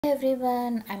Hello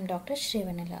everyone, I'm Dr.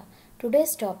 Shrivanala.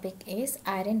 Today's topic is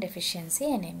iron deficiency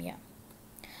anemia.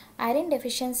 Iron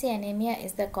deficiency anemia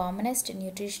is the commonest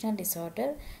nutritional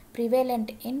disorder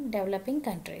prevalent in developing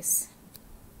countries.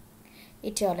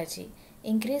 Etiology: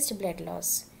 increased blood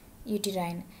loss,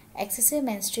 uterine, excessive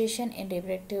menstruation in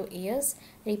reproductive years,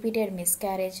 repeated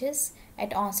miscarriages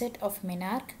at onset of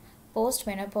menarche,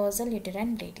 postmenopausal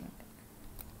uterine bleeding.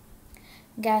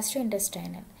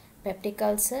 Gastrointestinal: peptic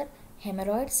ulcer,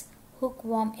 hemorrhoids,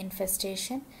 hookworm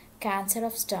infestation, cancer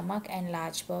of stomach and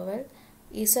large bowel,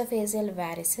 esophageal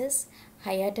varices,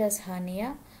 hiatus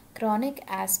hernia, chronic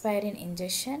aspirin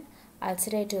ingestion,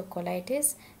 ulcerative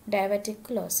colitis,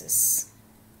 diverticulosis.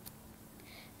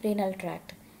 Renal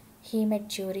tract: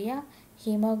 hematuria,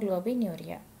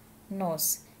 hemoglobinuria.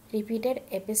 Nose: repeated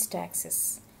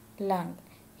epistaxis. Lung: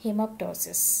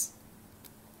 hemoptysis.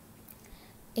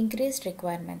 Increased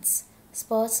requirements: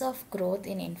 spurts of growth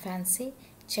in infancy,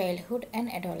 childhood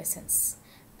and adolescence,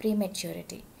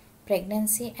 prematurity,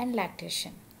 pregnancy and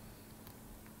lactation.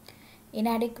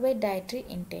 Inadequate dietary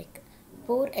intake,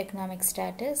 poor economic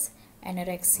status,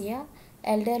 anorexia,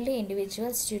 elderly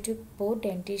individuals due to poor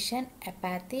dentition,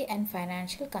 apathy and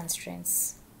financial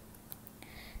constraints.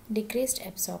 Decreased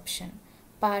absorption,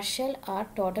 partial or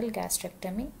total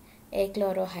gastrectomy,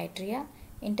 achlorohydria,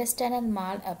 intestinal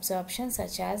malabsorption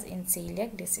such as in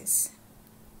celiac disease.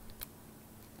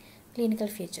 Clinical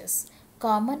features: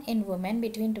 common in women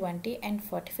between 20 and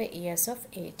 45 years of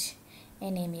age.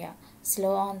 Anemia: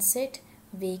 slow onset,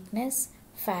 weakness,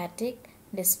 fatigue,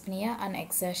 dyspnea and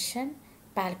exertion,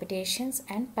 palpitations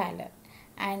and pallor.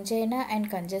 Angina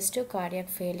and congestive cardiac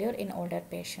failure in older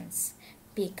patients.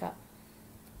 Pica.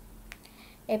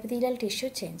 Epithelial tissue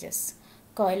changes: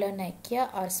 koilonychia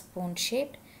or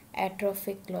spoon-shaped,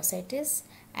 atrophic glossitis,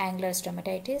 angular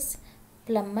stomatitis,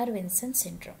 Plummer-Vinson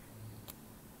syndrome.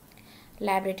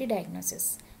 Laboratory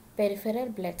diagnosis: peripheral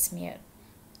blood smear.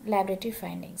 Laboratory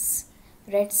findings: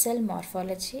 red cell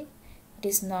morphology, it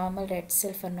is normal red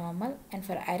cell for normal, and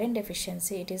for iron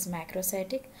deficiency it is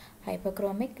macrocytic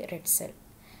hypochromic red cell.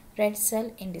 Red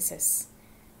cell indices: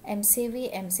 MCV,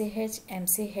 MCH,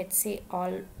 MCHC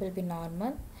all will be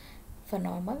normal for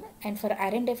normal, and for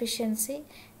iron deficiency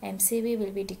MCV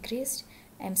will be decreased,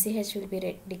 MCH will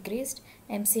be decreased,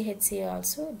 MCHC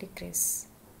also decrease.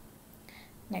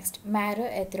 Next, marrow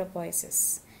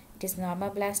erythropoiesis. It is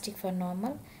normoblastic for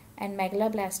normal and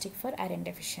megaloblastic for iron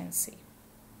deficiency.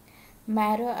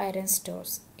 Marrow iron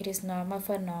stores. It is normal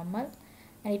for normal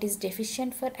and it is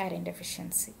deficient for iron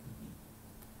deficiency.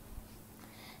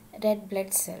 Red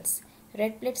blood cells.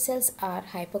 Red blood cells are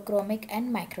hypochromic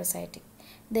and macrocytic.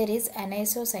 There is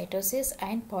anisocytosis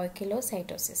and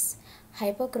poikilocytosis.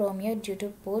 Hypochromia due to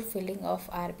poor filling of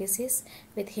RBCs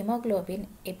with hemoglobin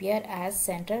appear as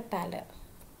central pallor.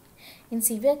 In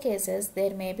severe cases,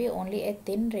 there may be only a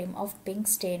thin rim of pink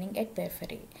staining at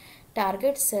periphery.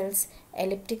 Target cells,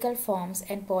 elliptical forms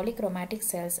and polychromatic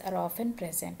cells are often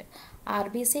present.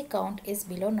 RBC count is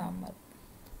below normal.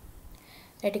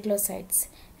 Reticulocytes.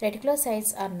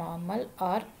 Reticulocytes are normal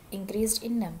or increased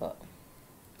in number.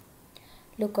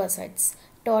 Leukocytes.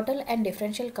 Total and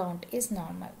differential count is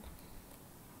normal.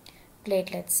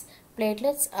 Platelets.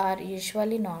 Platelets are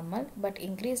usually normal but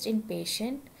increased in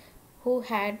patient who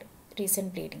had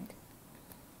recent bleeding.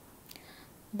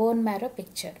 Bone marrow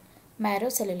picture. Marrow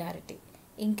cellularity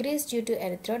increased due to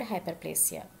erythroid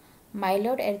hyperplasia.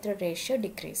 Myeloid erythroid ratio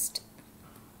decreased.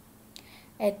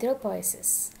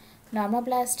 Erythropoiesis.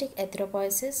 Normoblastic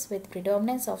erythropoiesis with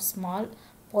predominance of small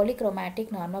polychromatic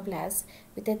normoblasts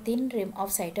with a thin rim of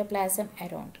cytoplasm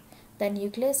around the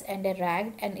nucleus and a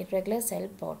ragged and irregular cell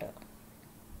border.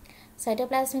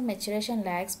 Cytoplasmic maturation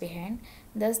lags behind,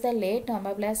 thus the late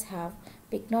normoblasts have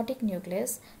pycnotic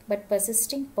nucleus but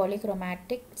persisting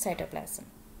polychromatic cytoplasm.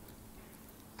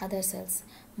 Other cells: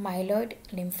 myeloid,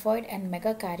 lymphoid and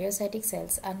megakaryocytic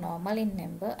cells are normal in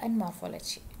number and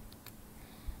morphology.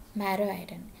 Marrow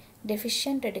iron.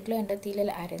 Deficient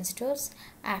reticuloendothelial iron stores,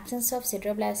 absence of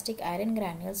sideroblastic iron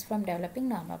granules from developing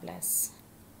normoblasts.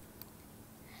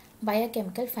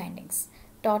 Biochemical findings: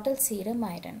 total serum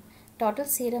iron. Total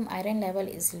serum iron level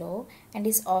is low and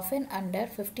is often under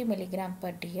 50 mg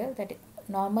per dl, that is,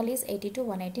 normal is 80 to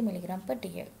 180 mg per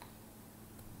dl.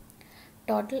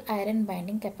 Total iron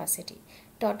binding capacity.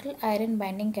 Total iron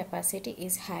binding capacity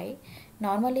is high,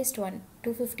 normal is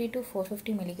 250 to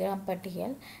 450 mg per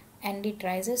dl and it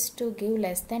rises to give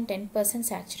less than 10%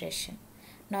 saturation.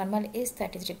 Normal is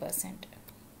 33%.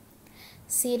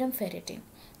 Serum ferritin.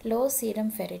 Low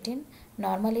serum ferritin,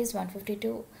 normal is 150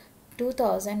 to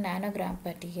 2000 nanogram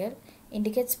per dl,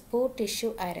 indicates poor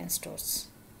tissue iron stores.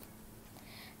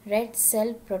 Red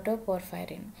cell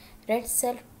protoporphyrin. Red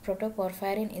cell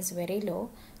protoporphyrin is very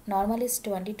low, normal is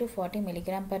 20 to 40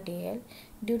 mg per dl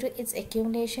due to its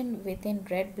accumulation within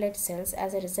red blood cells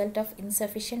as a result of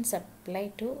insufficient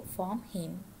supply to form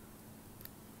heme.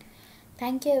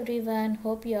 Thank you everyone.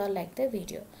 Hope you all like the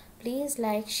video. Please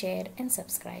like, share and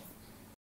subscribe.